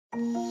Oh,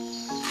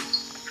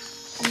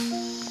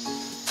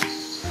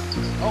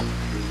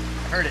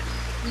 I heard it.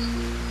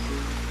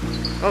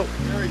 Oh,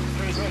 there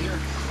he's right here.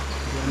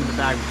 Get him in the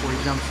bag before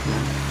he jumps.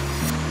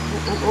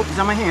 Oh, he's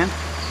on my hand.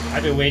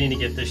 I've been waiting to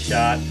get this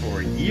shot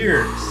for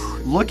years.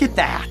 Look at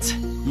that.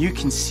 You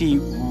can see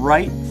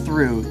right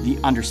through the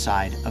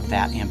underside of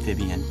that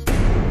amphibian.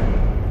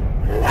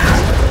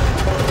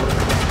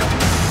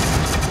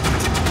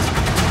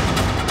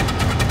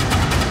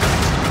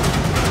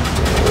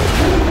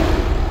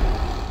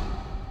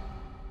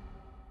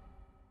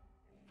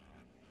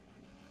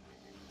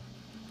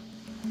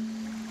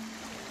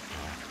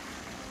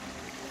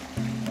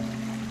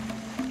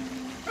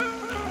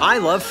 I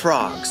love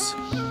frogs.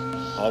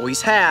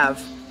 Always have,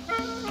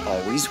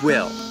 always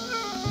will.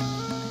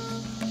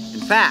 In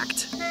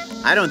fact,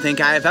 I don't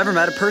think I have ever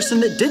met a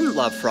person that didn't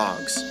love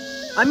frogs.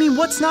 I mean,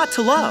 what's not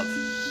to love?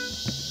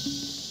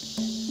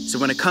 So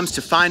when it comes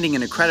to finding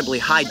an incredibly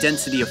high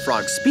density of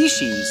frog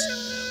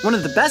species, one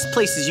of the best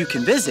places you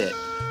can visit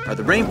are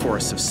the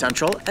rainforests of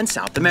Central and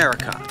South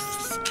America.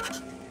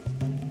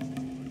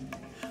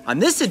 On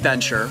this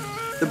adventure,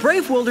 the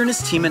Brave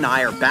Wilderness team and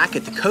I are back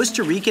at the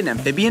Costa Rican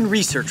Amphibian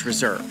Research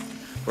Reserve,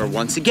 where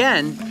once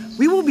again,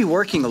 we will be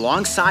working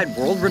alongside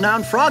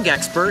world-renowned frog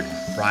expert,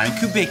 Brian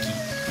Kubicki.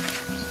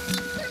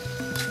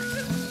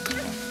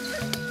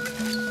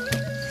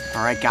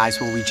 All right,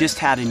 guys, well, we just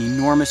had an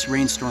enormous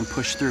rainstorm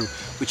push through,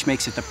 which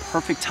makes it the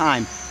perfect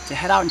time to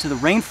head out into the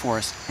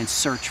rainforest and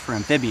search for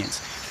amphibians.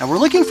 Now, we're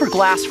looking for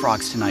glass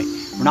frogs tonight.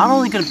 We're not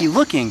only gonna be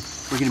looking,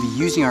 we're gonna be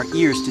using our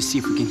ears to see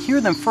if we can hear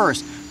them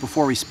first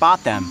before we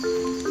spot them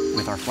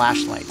with our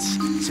flashlights.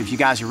 So if you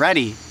guys are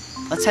ready,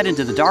 let's head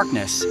into the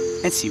darkness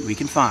and see what we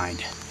can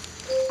find.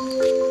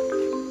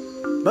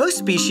 Most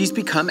species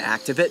become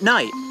active at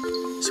night,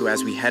 so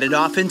as we headed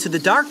off into the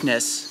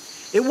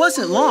darkness, it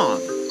wasn't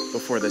long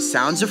before the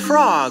sounds of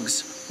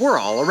frogs were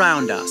all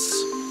around us.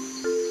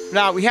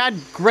 Now, we had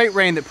great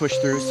rain that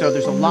pushed through, so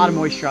there's a lot of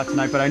moisture out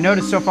tonight, but I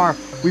noticed so far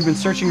we've been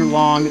searching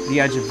along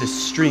the edge of this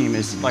stream.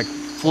 Is like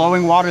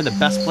flowing water the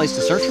best place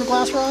to search for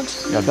glass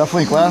frogs? Yeah,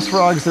 definitely glass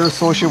frogs. They're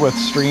associated with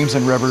streams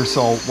and rivers,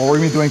 so what we're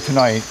gonna be doing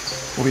tonight,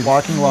 we'll be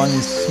walking along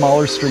these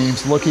smaller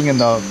streams, looking in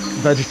the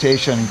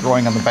vegetation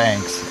growing on the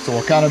banks. So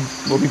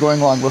we'll be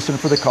going along, listening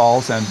for the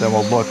calls, and then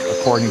we'll look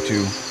according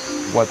to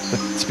what the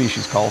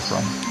species calls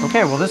from.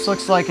 Okay, well, this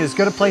looks like as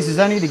good a place as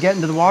any to get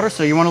into the water,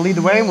 so you want to lead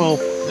the way and we'll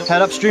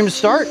head upstream to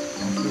start?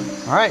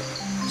 All right,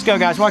 let's go,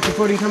 guys. Watch your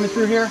footing coming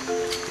through here.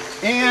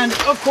 And,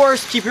 of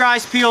course, keep your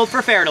eyes peeled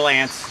for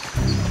fer-de-lance.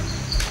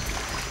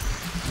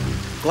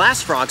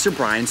 Glass frogs are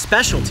Brian's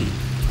specialty,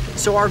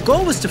 so our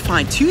goal was to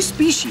find two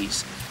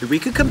species that we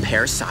could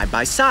compare side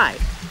by side.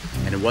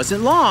 And it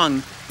wasn't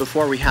long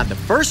before we had the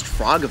first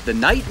frog of the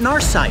night in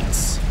our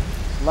sights.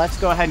 Let's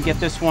go ahead and get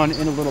this one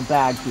in a little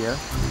bag here.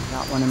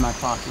 Got one in my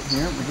pocket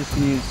here. We're just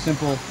gonna use a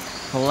simple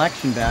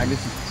collection bag.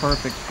 This is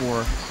perfect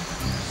for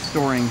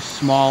storing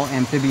small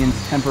amphibians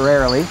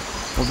temporarily.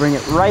 We'll bring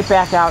it right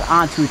back out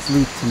onto its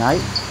leaf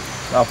tonight.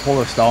 I'll pull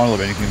this down a little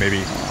bit. You can maybe,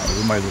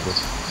 we might leave this.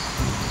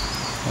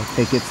 I'll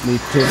take its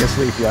leaf too. Take its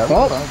leaf, yeah.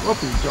 Oh,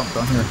 you jumped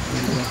on here.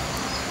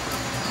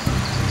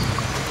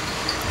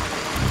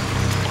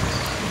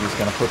 I'm just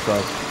gonna put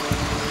the...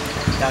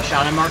 That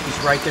shot I marked is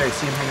right there. You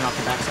see him hanging off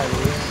the backside of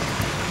the leaf?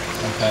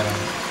 Okay.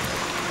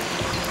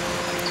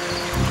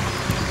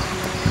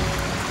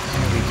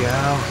 There we go.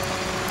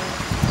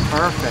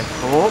 Perfect.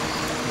 Oh,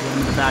 get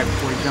him in the bag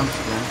before he jumps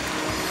again.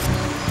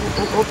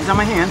 Oh, he's on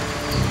my hand.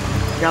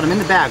 Got him in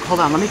the bag. Hold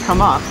on, let me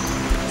come up.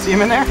 See him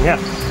in there? Yeah.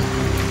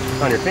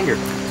 It's on your finger.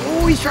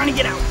 Oh, he's trying to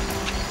get out.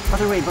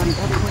 Other way, buddy,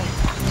 other way.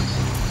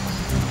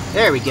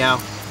 There we go.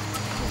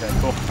 Okay,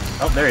 cool.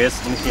 Oh, there he is.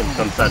 Let me see him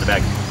come inside the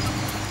bag.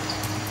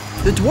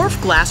 The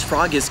dwarf glass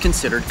frog is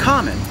considered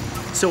common,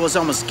 so it was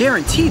almost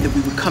guaranteed that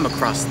we would come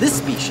across this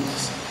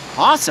species.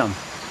 Awesome.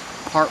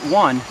 Part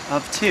 1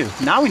 of 2.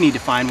 Now we need to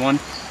find one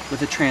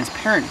with a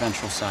transparent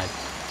ventral side.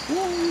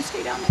 Whoa,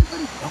 stay down there,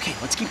 buddy. Okay,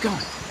 let's keep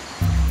going.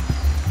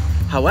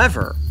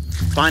 However,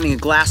 finding a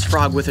glass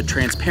frog with a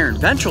transparent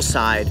ventral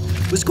side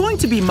was going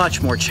to be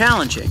much more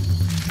challenging,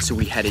 so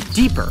we headed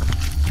deeper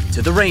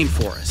to the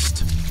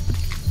rainforest.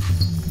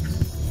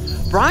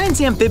 Brian's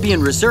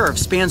amphibian reserve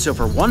spans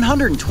over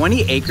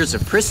 120 acres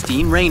of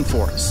pristine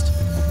rainforest.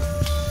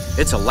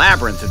 It's a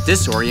labyrinth of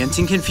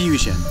disorienting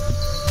confusion,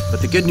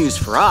 but the good news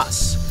for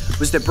us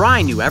was that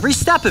Brian knew every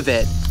step of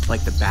it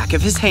like the back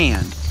of his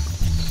hand.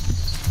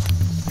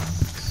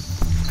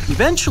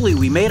 Eventually,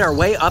 we made our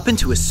way up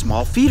into a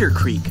small feeder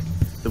creek,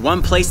 the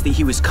one place that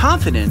he was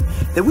confident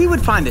that we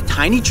would find the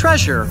tiny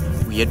treasure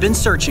we had been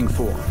searching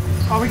for.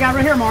 Oh, we got it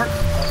right here, Mark.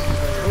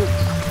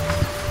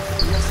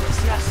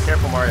 Yes.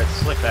 Careful, Mario. It's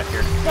slick back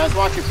here. Guys,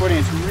 watch your footing.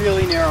 It's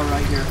really narrow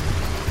right here.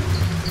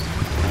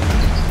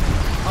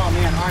 Oh,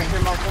 man. All right,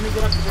 here, Mark. Let me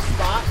get up to this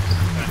spot.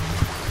 Okay.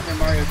 Here,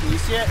 Mario. Can you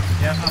see it?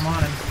 Yeah, I'm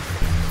on him.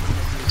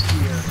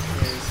 Here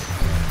is...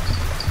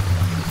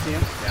 You see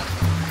him? Yeah.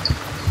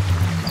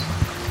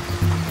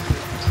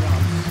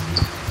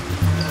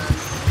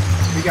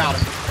 We got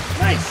him.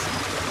 Nice.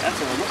 That's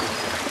what we're looking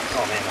for.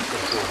 Oh man, that's so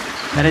cool.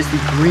 That is the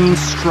green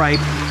stripe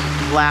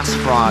glass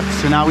frog.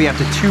 So now we have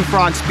the 2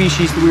 frog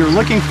species that we were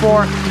looking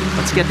for.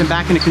 Let's get them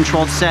back in a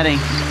controlled setting,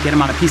 get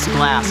them on a piece of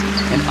glass,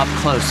 and up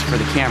close for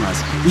the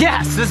cameras.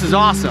 Yes, this is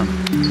awesome.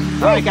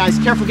 All right, guys,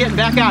 careful getting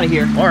back out of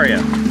here.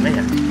 Mario,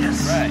 man,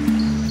 yes. Right.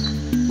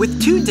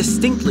 With 2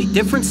 distinctly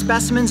different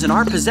specimens in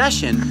our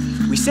possession,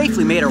 we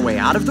safely made our way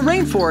out of the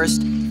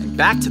rainforest and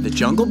back to the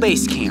jungle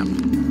base camp.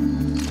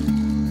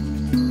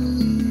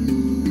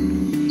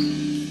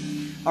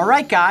 All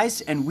right, guys,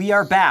 and we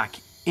are back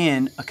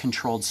in a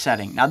controlled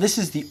setting. Now, this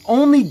is the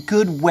only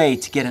good way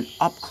to get an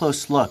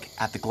up-close look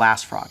at the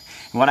glass frog.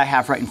 And what I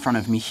have right in front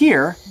of me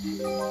here,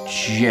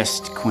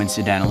 just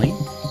coincidentally,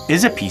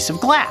 is a piece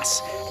of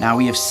glass. Now,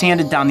 we have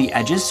sanded down the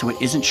edges so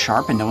it isn't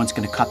sharp and no one's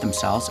gonna cut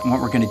themselves. And what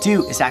we're gonna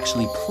do is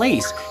actually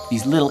place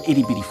these little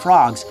itty-bitty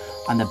frogs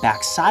on the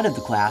back side of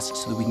the glass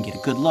so that we can get a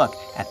good look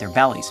at their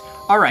bellies.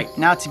 All right,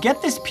 now to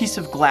get this piece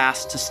of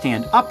glass to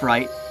stand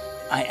upright,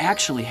 I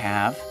actually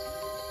have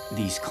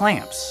these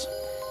clamps.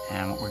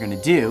 And what we're gonna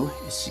do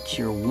is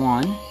secure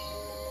one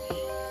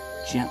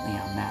gently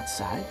on that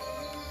side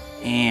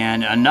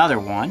and another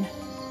one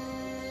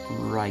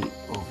right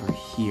over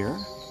here,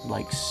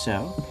 like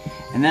so.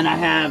 And then I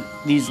have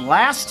these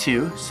last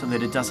 2 so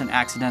that it doesn't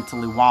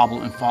accidentally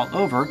wobble and fall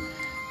over.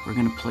 We're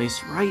gonna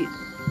place right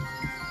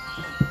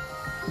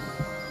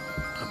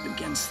up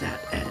against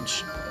that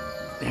edge.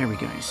 There we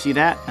go, you see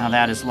that? Now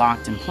that is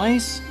locked in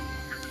place.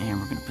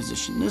 And we're gonna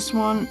position this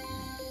one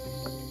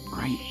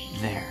right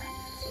there.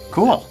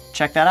 Cool,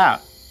 check that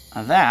out.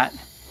 Now that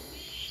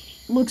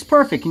looks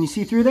perfect. Can you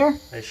see through there?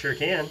 I sure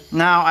can.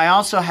 Now I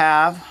also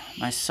have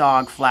my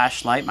SOG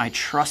flashlight, my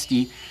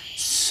trusty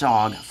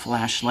SOG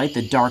flashlight,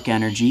 the dark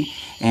energy.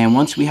 And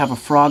once we have a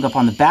frog up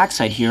on the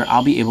backside here,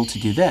 I'll be able to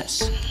do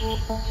this.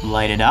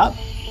 Light it up,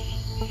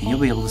 and you'll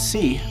be able to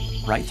see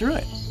right through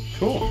it.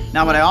 Cool.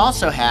 Now what I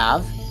also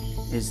have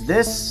is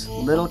this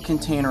little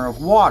container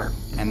of water.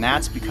 And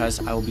that's because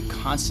I will be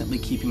constantly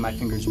keeping my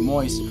fingers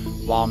moist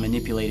while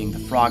manipulating the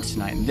frogs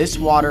tonight. And this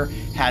water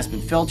has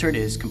been filtered.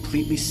 It is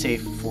completely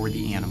safe for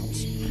the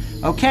animals.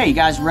 Okay, you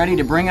guys ready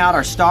to bring out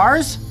our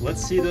stars?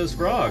 Let's see those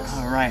frogs.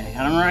 All right, I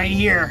got them right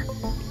here.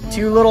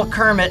 2 little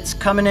Kermits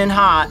coming in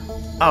hot.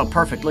 Oh,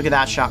 perfect, look at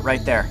that shot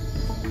right there.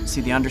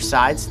 See the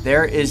undersides?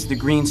 There is the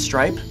green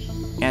stripe,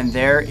 and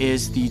there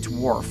is the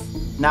dwarf.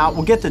 Now,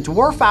 we'll get the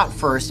dwarf out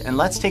first, and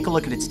let's take a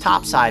look at its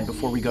top side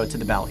before we go to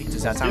the belly.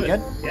 Does that sound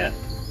good? Yeah.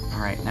 All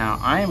right, now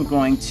I am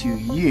going to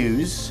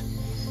use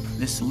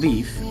this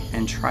leaf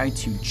and try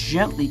to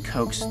gently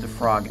coax the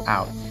frog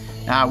out.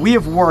 Now, we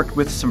have worked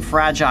with some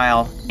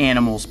fragile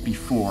animals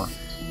before,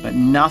 but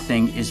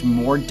nothing is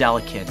more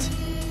delicate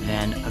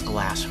than a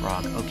glass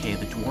frog. Okay,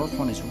 the dwarf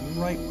one is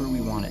right where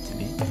we want it to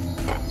be.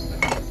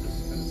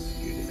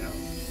 Yeah,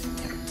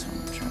 so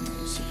I'm trying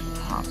to see if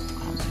it'll hop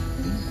on the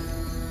leaf.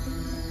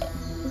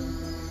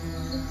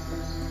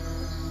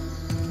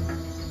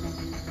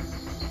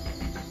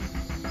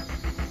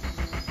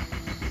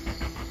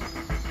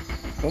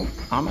 Oh,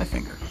 on my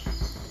finger.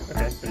 Okay,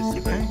 I just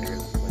keep my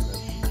fingers like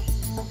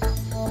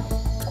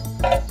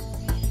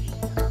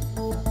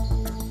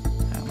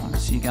I want to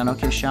see you got an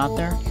okay shot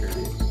there? that. Sure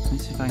do. Let me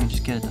see if I can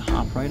just get it to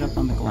hop right up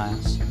on the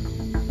glass.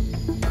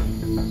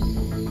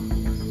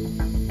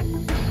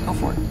 Go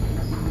for it.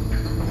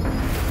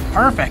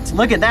 Perfect,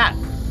 look at that.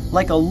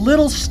 Like a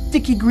little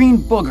sticky green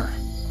booger.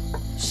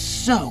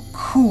 So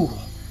cool.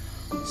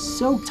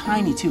 So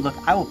tiny too. Look,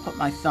 I will put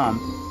my thumb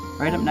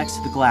right up next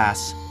to the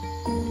glass.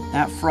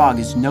 That frog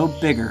is no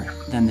bigger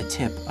than the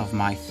tip of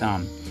my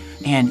thumb.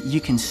 And you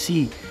can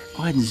see,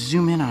 go ahead and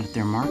zoom in on it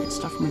there, Mark. It's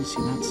tough for me to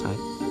see that side.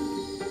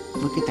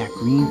 Look at that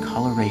green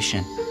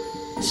coloration.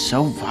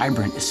 So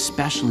vibrant,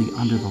 especially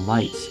under the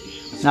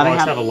lights. Now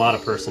Frogs have a lot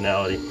of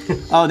personality.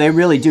 Oh, they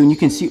really do. And you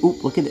can see, ooh,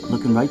 look at it,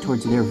 looking right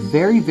towards it. They're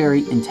very,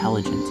 very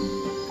intelligent.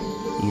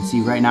 You can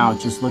see right now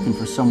it's just looking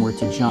for somewhere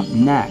to jump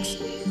next.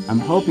 I'm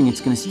hoping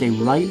it's gonna stay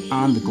right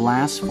on the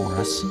glass for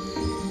us.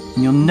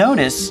 And you'll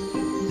notice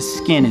the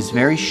skin is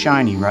very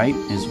shiny, right?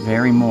 It's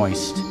very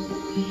moist.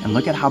 And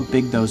look at how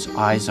big those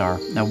eyes are.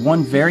 Now,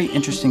 one very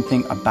interesting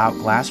thing about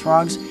glass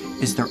frogs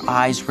is their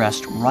eyes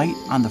rest right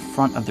on the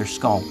front of their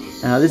skull.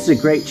 Now, this is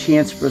a great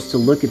chance for us to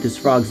look at this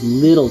frog's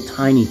little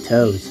tiny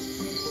toes.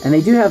 And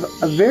they do have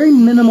a very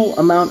minimal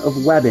amount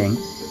of webbing,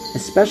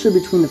 especially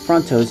between the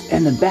front toes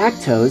and the back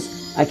toes.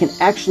 I can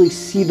actually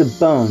see the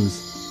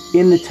bones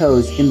in the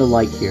toes in the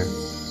light here.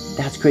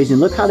 That's crazy.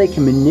 And look how they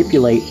can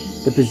manipulate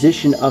the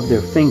position of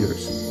their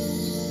fingers.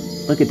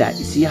 Look at that.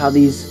 You see how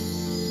these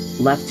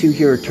left 2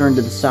 here are turned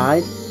to the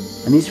side?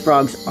 And these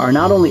frogs are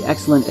not only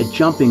excellent at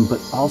jumping,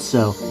 but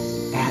also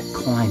at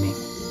climbing.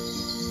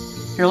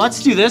 Here,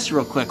 let's do this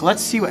real quick.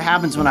 Let's see what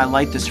happens when I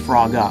light this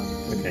frog up.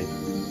 Okay.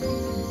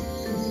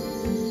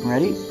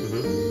 Ready?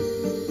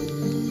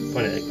 Mm-hmm.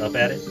 Point it up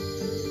at it.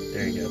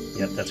 There you go.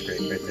 Yep, that's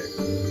great right there.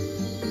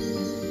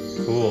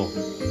 Cool.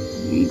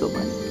 Here you go,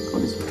 buddy. Go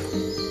this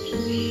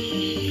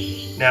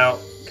way. Now,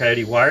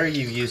 Coyote, why are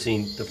you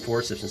using the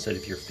forceps instead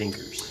of your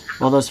fingers?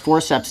 Well, those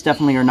forceps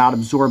definitely are not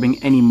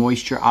absorbing any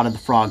moisture out of the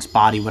frog's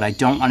body. What I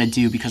don't want to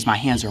do, because my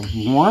hands are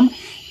warm,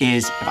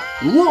 is if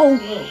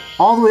whoa,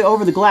 all the way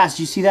over the glass.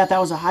 Do you see that? That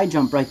was a high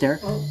jump right there.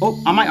 Oh,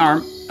 on my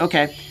arm.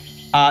 Okay.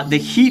 The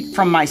heat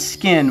from my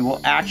skin will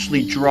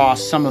actually draw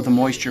some of the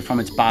moisture from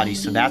its body,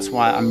 so that's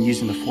why I'm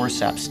using the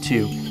forceps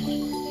to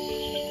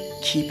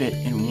keep it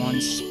in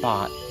one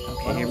spot.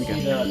 Okay, here we go.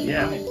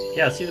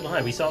 Yeah, see the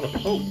behind. We saw the,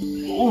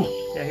 Oh.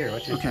 Yeah, here,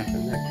 watch it. Okay.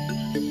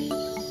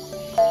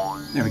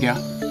 There we go.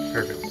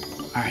 Perfect.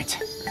 All right.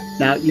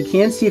 Now, you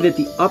can see that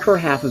the upper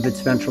half of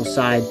its ventral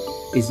side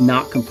is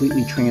not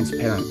completely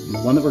transparent. And the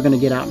one that we're gonna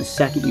get out in a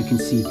second, you can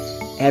see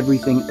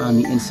everything on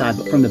the inside.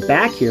 But from the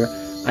back here,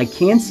 I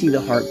can see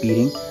the heart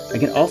beating. I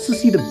can also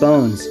see the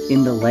bones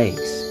in the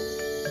legs.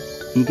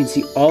 And you can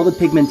see all the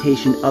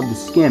pigmentation of the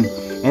skin.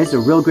 And it's a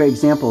real great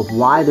example of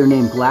why they're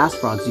named glass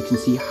frogs. You can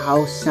see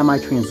how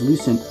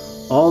semi-translucent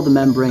all the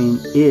membrane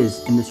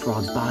is in this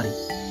frog's body.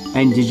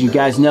 And did you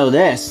guys know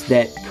this,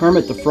 that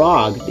Kermit the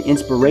Frog, the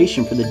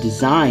inspiration for the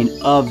design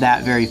of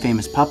that very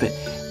famous puppet,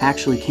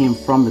 actually came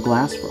from the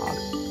glass frog?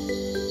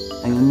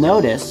 And you'll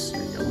notice,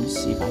 let me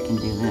see if I can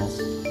do this.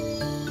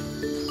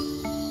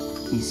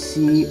 You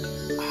see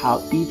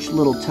how each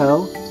little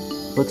toe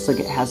looks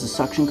like it has a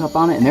suction cup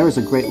on it? And there was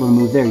a great little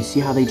move there. You see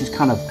how they just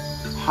kind of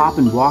hop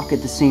and walk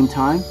at the same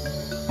time?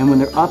 And when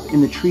they're up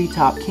in the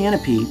treetop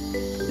canopy,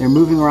 they're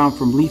moving around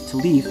from leaf to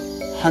leaf,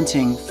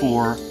 hunting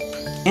for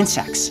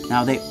insects.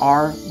 Now, they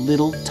are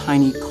little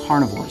tiny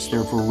carnivores.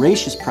 They're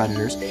voracious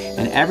predators,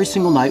 and every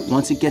single night,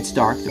 once it gets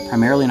dark, they're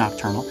primarily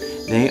nocturnal,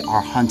 they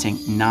are hunting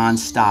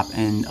non-stop.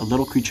 And a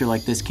little creature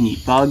like this can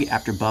eat bug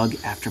after bug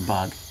after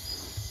bug.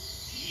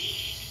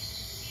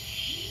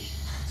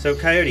 So,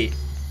 Coyote,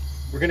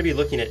 we're going to be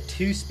looking at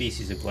 2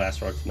 species of glass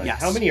frog tonight. Yes.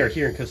 How many are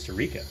here in Costa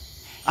Rica?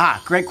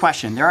 Great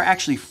question. There are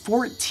actually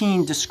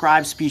 14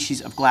 described species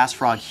of glass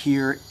frog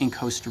here in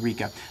Costa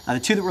Rica. Now, the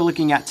 2 that we're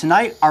looking at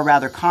tonight are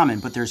rather common,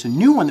 but there's a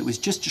new one that was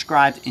just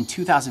described in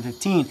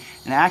 2015,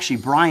 and actually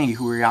Brian,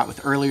 who we were out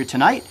with earlier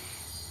tonight,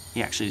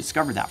 he actually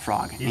discovered that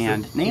frog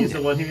and named it. He's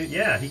the one who,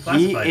 yeah, he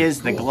classified it. He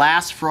is the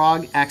glass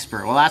frog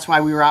expert. Well, that's why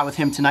we were out with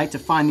him tonight, to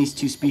find these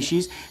 2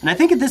 species. And I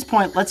think at this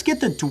point, let's get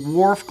the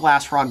dwarf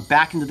glass frog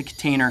back into the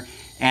container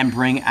and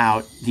bring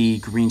out the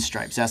green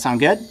stripes. Does that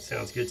sound good?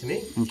 Sounds good to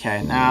me.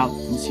 Okay, now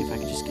let me see if I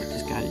can just get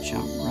this guy to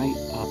jump right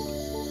up.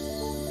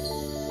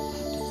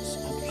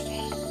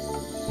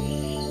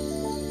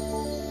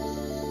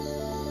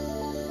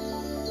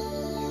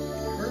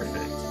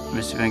 Perfect. Let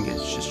me see if I can get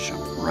it to just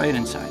jump right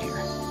inside here.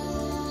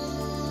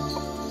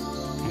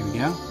 There we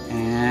go.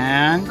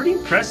 And I'm pretty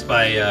impressed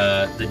by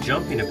the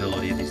jumping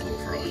ability of these little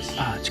frogs.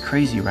 oh, it's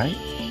crazy, right?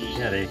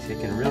 Yeah, they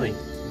can really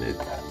move.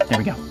 There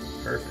we go.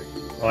 Perfect.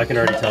 Well, I can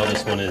already tell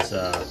this one is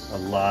a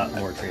lot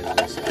more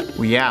translucent.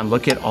 Well, yeah,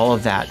 look at all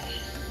of that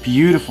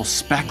beautiful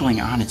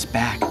speckling on its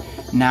back.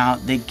 Now,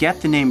 they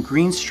get the name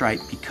green stripe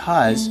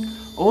because,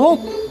 oh,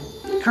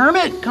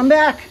 Kermit, come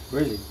back.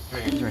 Where is he?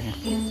 He's right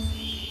here.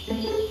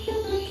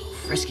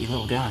 Frisky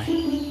little guy.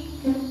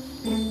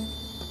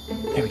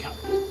 There we go.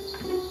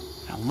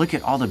 Now look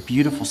at all the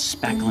beautiful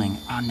speckling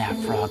on that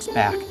frog's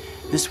back.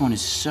 This one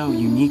is so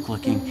unique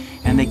looking,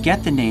 and they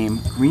get the name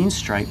green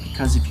stripe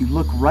because if you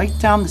look right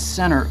down the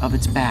center of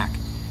its back,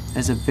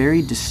 there's a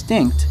very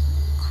distinct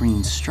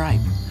green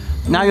stripe.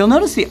 Now you'll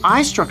notice the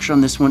eye structure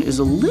on this one is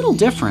a little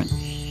different.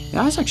 The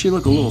eyes actually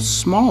look a little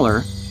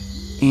smaller,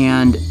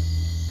 and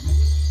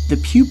the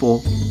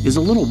pupil is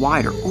a little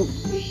wider. Oh,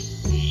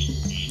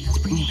 let's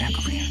bring you back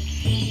over here.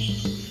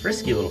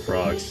 Frisky little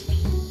frogs.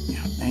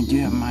 Yeah, they do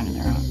have a mind of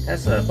their own.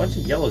 Has a bunch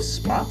of yellow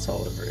spots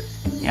all over it.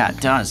 Yeah,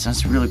 it does.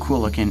 That's really cool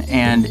looking.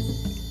 And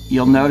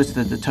you'll notice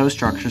that the toe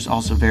structure is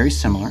also very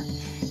similar.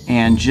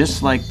 And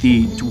just like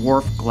the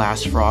dwarf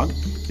glass frog,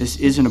 this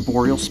is an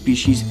arboreal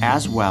species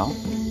as well.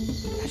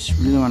 I just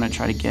really want to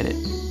try to get it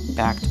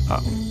backed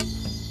up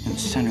in the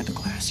center of the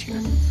glass here.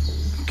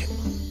 Okay.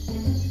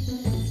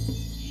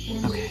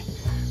 Okay.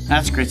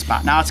 That's a great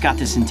spot. Now it's got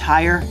this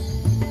entire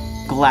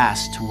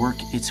glass to work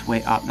its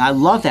way up. And I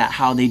love that,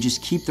 how they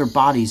just keep their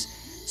bodies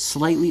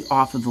slightly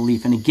off of the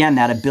leaf. And again,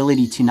 that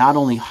ability to not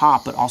only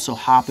hop, but also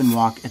hop and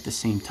walk at the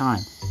same time.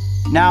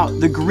 Now,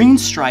 the green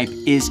stripe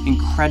is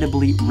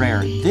incredibly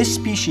rare. This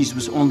species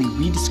was only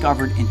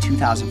rediscovered in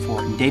 2004,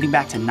 and dating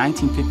back to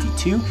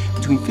 1952,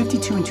 between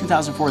 52 and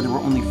 2004, there were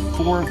only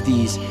 4 of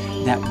these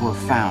that were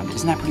found.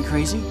 Isn't that pretty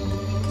crazy?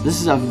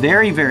 This is a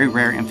very, very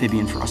rare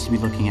amphibian for us to be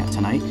looking at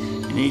tonight,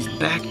 and he's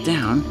back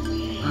down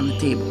on the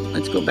table.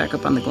 Let's go back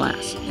up on the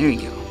glass. There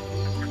you go.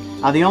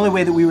 The only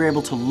way that we were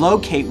able to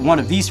locate one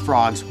of these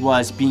frogs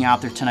was being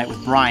out there tonight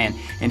with Brian,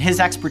 and his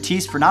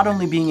expertise for not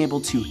only being able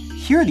to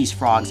hear these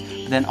frogs,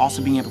 but then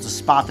also being able to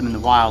spot them in the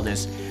wild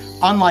is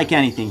unlike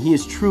anything. He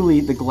is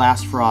truly the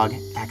glass frog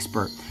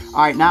expert.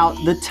 All right, now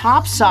the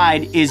top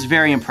side is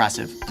very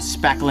impressive, the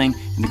speckling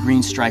and the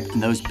green stripe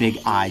and those big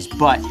eyes,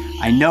 but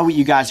I know what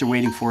you guys are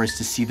waiting for is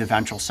to see the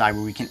ventral side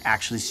where we can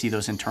actually see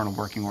those internal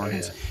working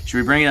organs. yeah. Should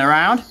we bring it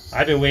around?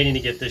 I've been waiting to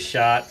get this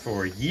shot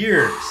for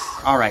years.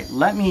 All right,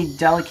 let me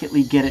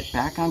delicately get it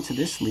back onto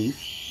this leaf.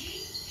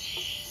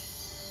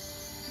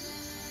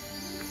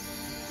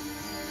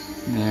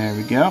 There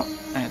we go.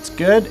 That's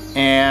good.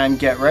 And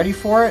get ready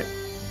for it.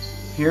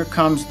 Here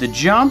comes the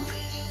jump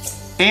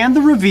and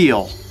the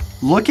reveal.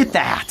 Look at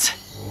that.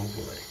 Oh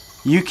boy.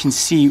 You can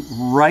see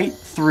right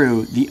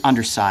through the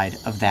underside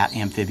of that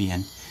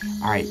amphibian.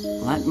 All right,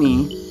 let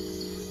me...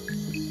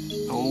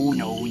 Oh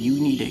no, you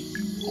need to...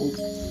 Oh,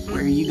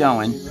 where are you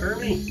going?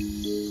 Ernie.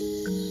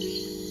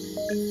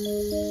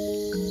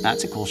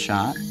 That's a cool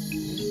shot.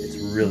 It's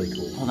really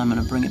cool. Hold on, I'm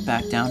gonna bring it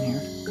back down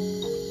here.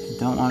 I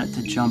don't want it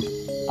to jump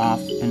off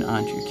and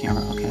onto your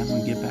camera. Okay, I'm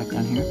gonna get back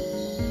down here.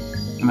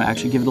 I'm gonna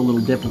actually give it a little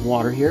dip of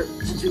water here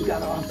since we've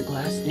got it off the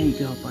glass. There you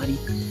go, buddy.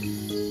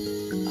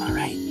 All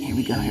right, here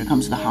we go. Here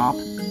comes the hop.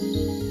 Boom.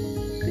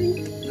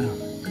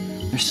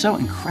 They're so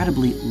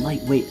incredibly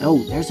lightweight.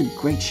 Oh, there's a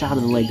great shot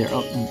of the leg there.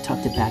 Oh, and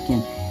tucked it back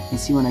in. And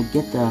see when I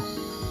get the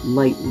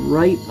light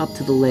right up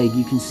to the leg,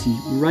 you can see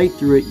right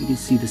through it. You can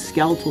see the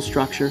skeletal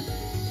structure.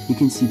 You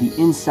can see the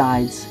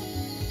insides.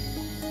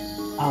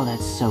 Oh,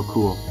 that's so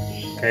cool.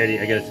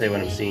 Coyote, I gotta tell you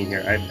what I'm seeing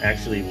here. I'm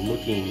actually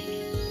looking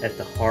at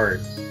the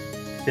heart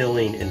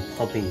filling and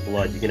pumping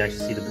blood. You can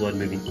actually see the blood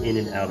moving in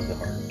and out of the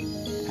heart.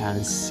 That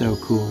is so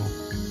cool.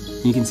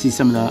 You can see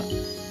some of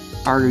the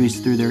arteries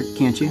through there,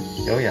 can't you?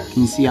 Oh yeah.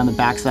 Can you see on the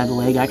back side of the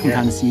leg? I can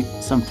kind of see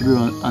some through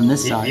on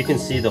this side. You can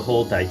see the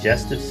whole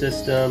digestive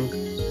system.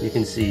 You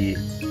can see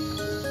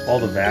all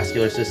the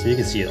vascular system. You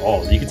can see it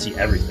all. You can see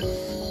everything.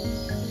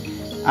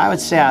 I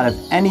would say out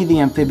of any of the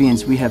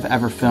amphibians we have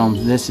ever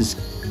filmed, this has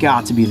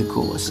got to be the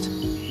coolest.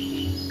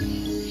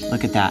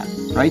 Look at that.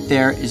 Right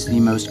there is the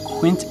most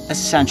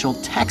quintessential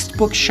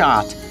textbook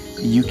shot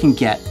that you can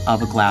get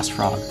of a glass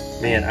frog.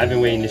 Man, I've been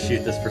waiting to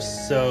shoot this for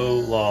so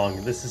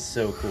long. This is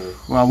so cool.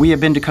 Well, we have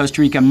been to Costa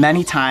Rica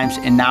many times,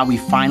 and now we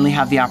finally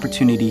have the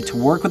opportunity to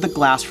work with a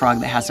glass frog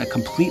that has a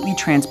completely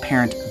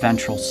transparent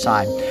ventral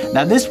side.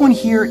 Now, this one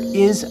here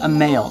is a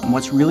male, and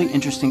what's really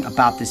interesting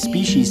about this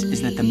species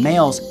is that the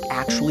males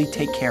actually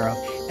take care of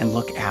and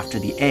look after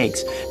the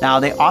eggs.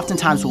 Now, they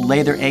oftentimes will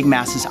lay their egg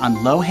masses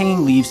on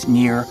low-hanging leaves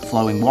near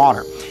flowing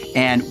water.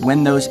 And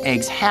when those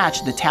eggs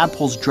hatch, the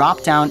tadpoles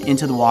drop down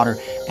into the water,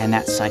 and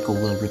that cycle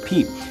will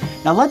repeat.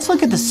 Now let's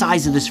look at the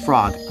size of this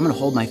frog. I'm gonna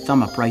hold my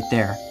thumb up right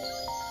there.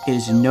 It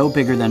is no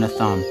bigger than a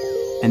thumb,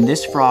 and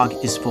this frog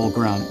is full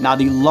grown. Now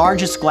the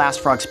largest glass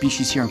frog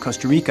species here in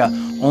Costa Rica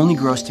only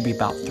grows to be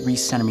about 3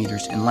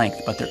 centimeters in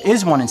length, but there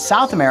is one in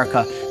South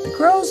America that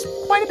grows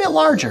quite a bit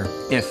larger,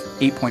 if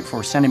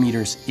 8.4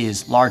 centimeters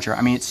is larger.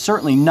 I mean, it's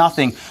certainly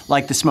nothing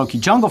like the smoky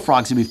jungle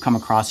frogs that we've come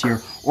across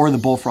here or the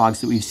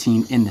bullfrogs that we've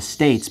seen in the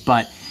States,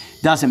 but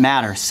doesn't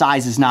matter.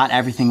 Size is not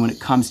everything when it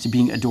comes to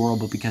being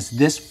adorable, because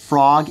this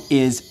frog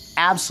is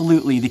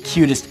absolutely the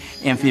cutest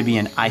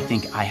amphibian I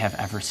think I have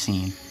ever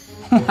seen.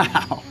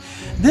 Wow,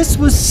 this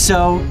was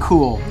so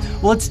cool.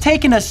 Well, it's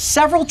taken us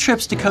several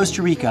trips to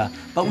Costa Rica,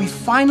 but we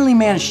finally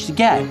managed to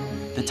get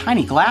the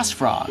tiny glass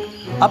frog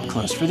up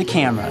close for the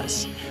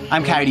cameras.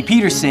 I'm Coyote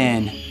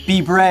Peterson.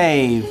 Be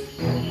brave.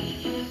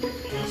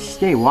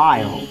 Stay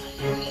wild.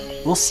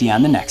 We'll see you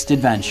on the next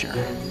adventure.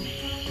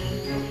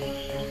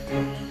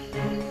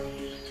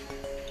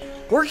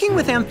 Working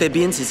with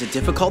amphibians is a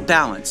difficult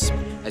balance,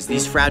 as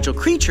these fragile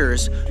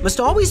creatures must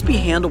always be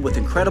handled with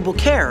incredible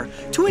care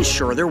to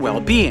ensure their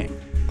well-being.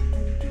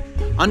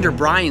 Under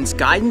Brian's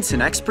guidance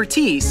and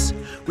expertise,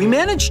 we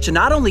managed to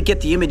not only get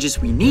the images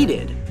we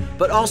needed,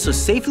 but also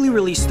safely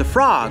release the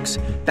frogs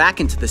back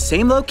into the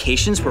same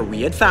locations where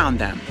we had found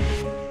them.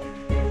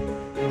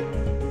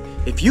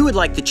 If you would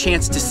like the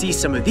chance to see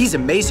some of these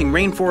amazing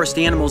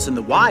rainforest animals in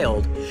the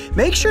wild,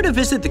 make sure to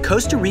visit the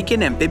Costa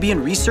Rican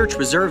Amphibian Research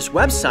Reserve's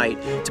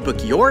website to book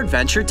your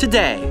adventure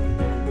today.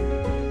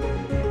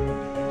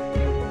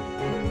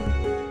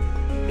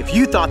 If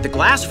you thought the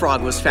glass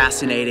frog was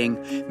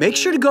fascinating, make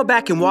sure to go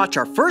back and watch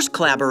our first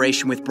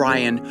collaboration with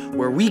Brian,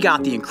 where we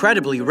got the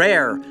incredibly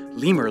rare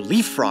lemur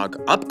leaf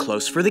frog up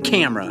close for the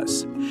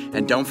cameras.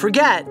 And don't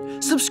forget,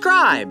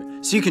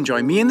 subscribe so you can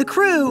join me and the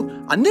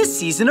crew on this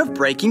season of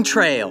Breaking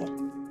Trail.